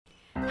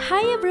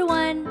Hi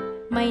everyone,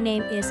 my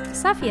name is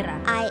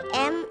Safira. I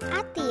am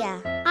Atia.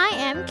 I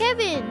am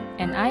Kevin.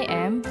 And I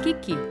am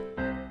Kiki.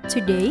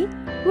 Today,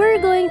 we're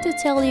going to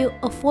tell you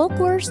a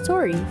folklore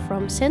story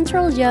from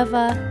Central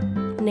Java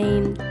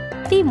named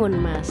Timun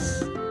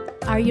Mas.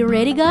 Are you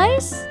ready,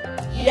 guys?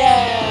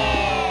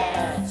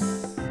 Yes!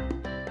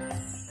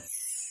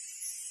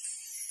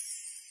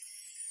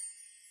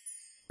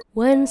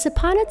 Once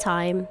upon a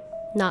time,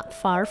 not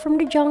far from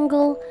the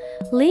jungle,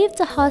 lived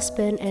a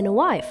husband and a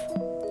wife.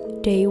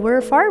 They were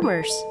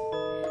farmers.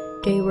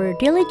 They were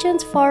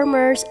diligent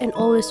farmers and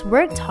always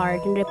worked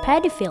hard in the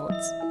paddy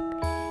fields.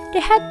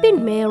 They had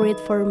been married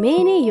for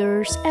many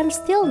years and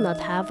still not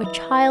have a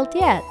child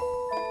yet.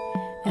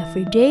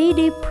 Every day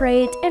they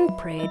prayed and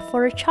prayed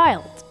for a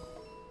child.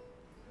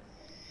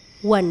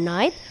 One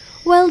night,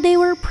 while they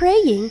were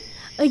praying,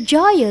 a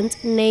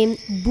giant named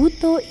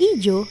Buto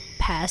Ijo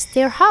passed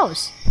their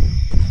house.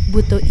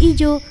 Buto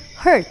Ijo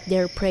heard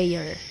their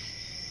prayer.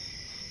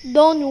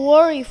 Don't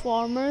worry,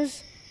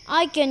 farmers.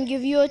 I can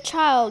give you a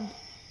child,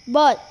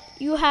 but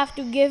you have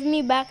to give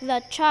me back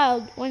that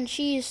child when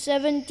she is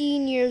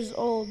 17 years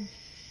old.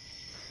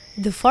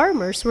 The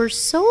farmers were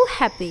so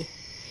happy.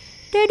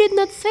 They did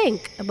not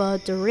think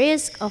about the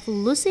risk of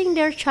losing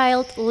their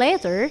child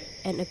later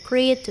and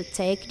agreed to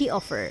take the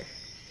offer.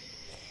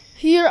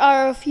 Here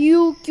are a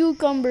few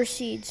cucumber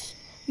seeds.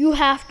 You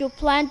have to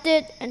plant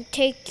it and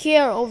take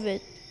care of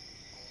it.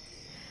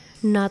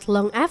 Not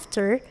long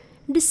after,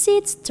 the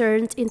seeds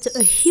turned into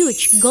a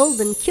huge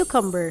golden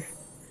cucumber.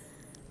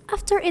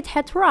 After it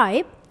had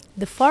ripe,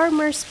 the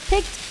farmers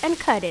picked and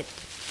cut it.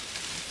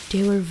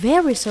 They were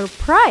very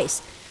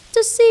surprised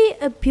to see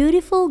a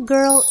beautiful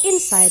girl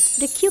inside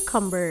the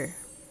cucumber.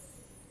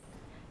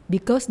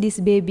 Because this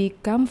baby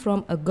come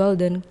from a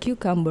golden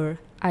cucumber,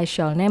 I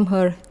shall name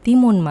her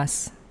Timun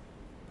Mas.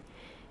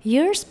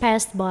 Years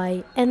passed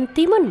by and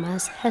Timun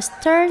Mas has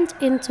turned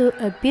into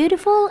a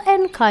beautiful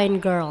and kind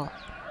girl.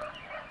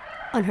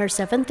 On her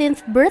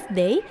 17th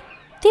birthday,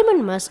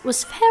 Timun Mas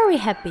was very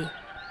happy.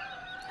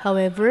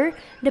 However,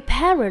 the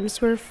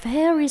parents were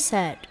very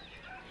sad.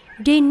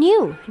 They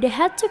knew they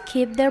had to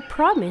keep their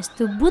promise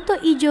to Buto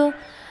Ijo,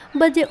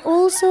 but they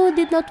also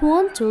did not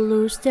want to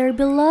lose their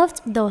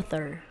beloved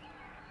daughter.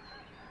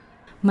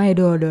 My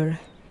daughter,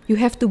 you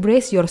have to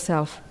brace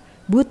yourself.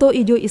 Buto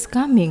Ijo is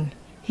coming.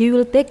 He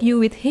will take you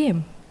with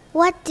him.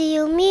 What do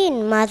you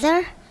mean,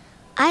 Mother?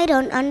 I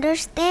don't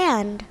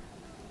understand.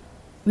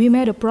 We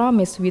made a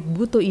promise with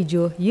Buto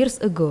Ijo years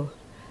ago.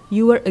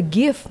 You were a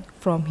gift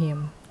from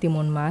him,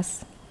 Timun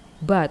Mas.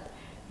 But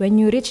when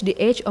you reach the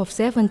age of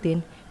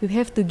 17, we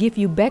have to give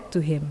you back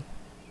to him.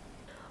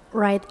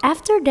 Right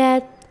after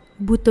that,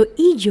 Buto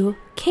Ijo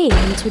came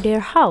into their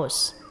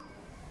house.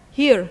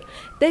 Here,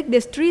 take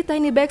these 3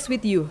 tiny bags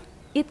with you.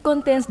 It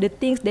contains the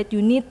things that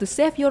you need to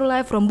save your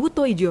life from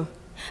Buto Ijo.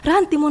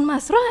 Run, Timun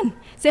Mas, run!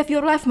 Save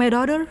your life, my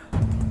daughter.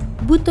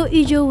 Buto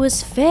Ijo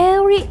was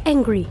very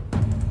angry.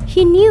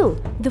 He knew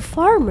the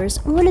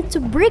farmers wanted to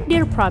break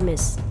their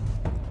promise.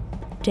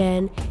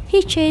 Then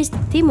he chased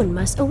Timun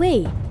Mas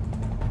away.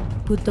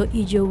 Buto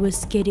Ijo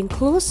was getting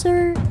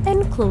closer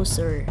and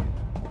closer.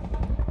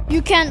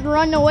 You can't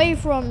run away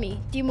from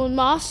me, Timun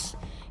Mas.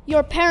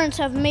 Your parents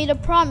have made a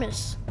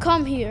promise.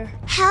 Come here.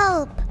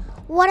 Help!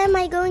 What am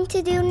I going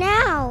to do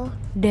now?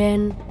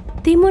 Then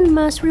Timun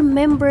Mas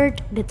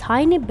remembered the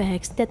tiny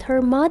bags that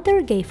her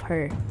mother gave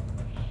her.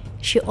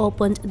 She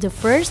opened the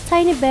first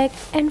tiny bag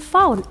and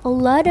found a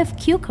lot of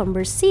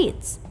cucumber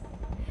seeds.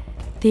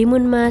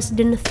 Timun Mas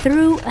then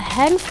threw a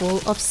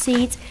handful of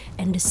seeds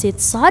and the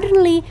seeds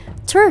suddenly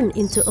turned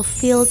into a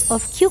field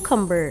of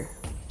cucumber.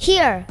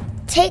 Here,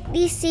 take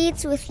these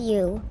seeds with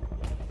you.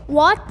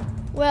 What?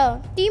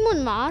 Well,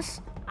 Timun Mas,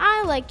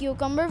 I like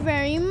cucumber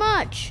very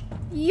much.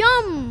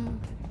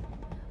 Yum!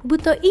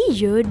 Buto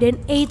Ijo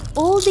then ate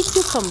all the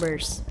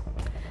cucumbers.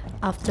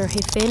 After he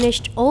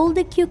finished all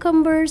the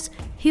cucumbers,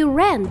 he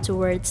ran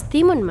towards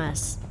Timun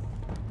Mas.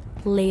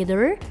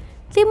 Later,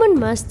 Timun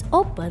Mas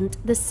opened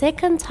the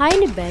second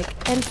tiny bag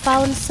and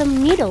found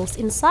some needles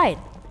inside.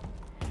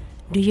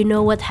 Do you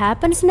know what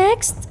happens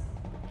next?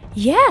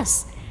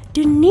 Yes,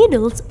 the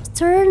needles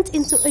turned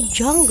into a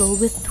jungle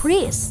with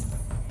trees.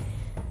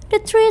 The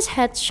trees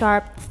had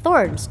sharp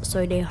thorns,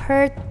 so they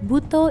hurt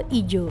Buto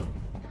Ijo.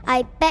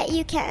 I bet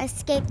you can't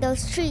escape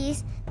those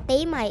trees.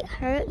 They might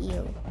hurt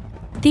you.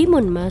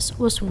 Timun Mas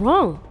was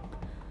wrong.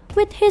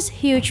 With his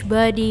huge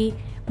body,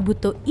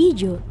 Buto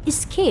Ijo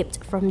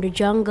escaped from the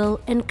jungle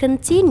and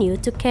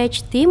continued to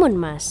catch Timun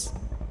Mas.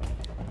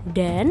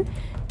 Then,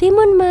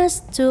 Timun Mas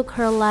took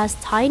her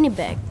last tiny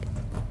bag.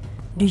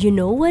 Do you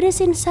know what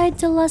is inside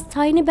the last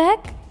tiny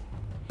bag?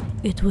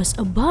 It was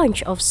a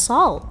bunch of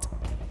salt.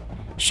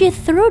 She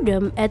threw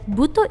them at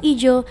Buto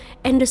Ijo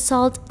and the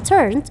salt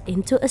turned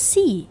into a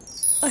sea.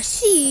 A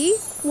sea?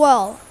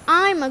 Well,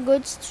 I'm a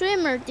good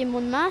swimmer,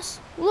 Timun Mas.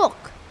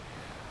 Look.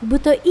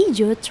 Buto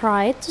Ijo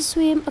tried to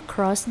swim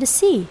across the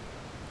sea.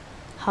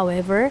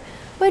 However,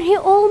 when he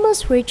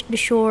almost reached the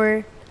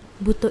shore,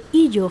 Buto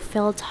Ijo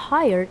felt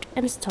tired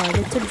and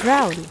started to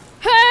drown.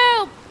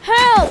 Help!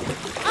 Help!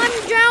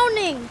 I'm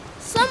drowning!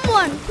 Someone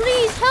Someone,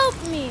 please help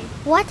me!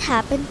 What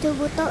happened to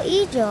Buto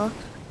Ijo?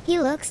 He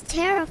looks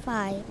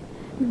terrified.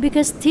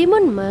 Because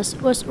Timon Mas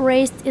was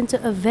raised into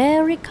a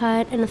very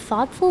kind and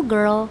thoughtful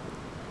girl,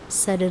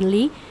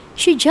 suddenly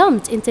she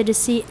jumped into the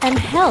sea and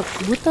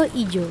helped Buto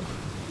Ijo.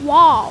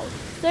 Wow!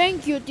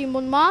 Thank you,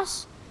 Timon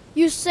Mas.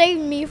 You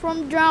saved me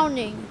from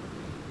drowning.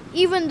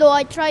 Even though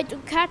I tried to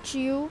catch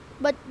you,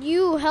 but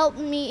you helped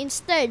me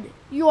instead.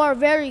 You are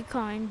very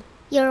kind.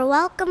 You're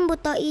welcome,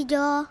 Buto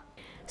Ijo.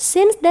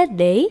 Since that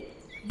day,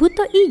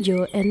 Buto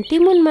Ijo and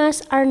Timon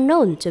Mas are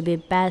known to be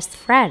best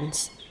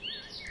friends.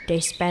 They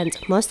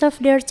spent most of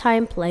their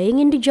time playing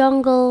in the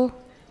jungle,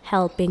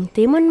 helping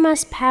Timon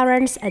Mas'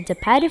 parents at the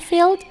paddy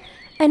field,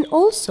 and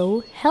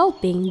also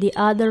helping the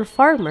other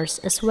farmers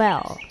as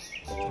well.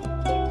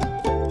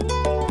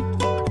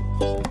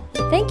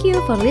 Thank you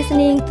for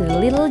listening to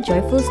Little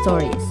Joyful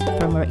Stories.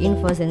 For more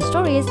infos and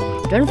stories,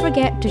 don't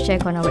forget to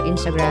check on our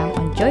Instagram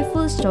on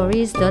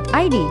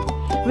joyfulstories.id.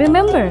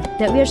 Remember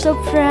that we are so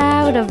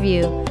proud of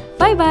you.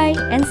 Bye bye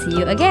and see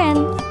you again.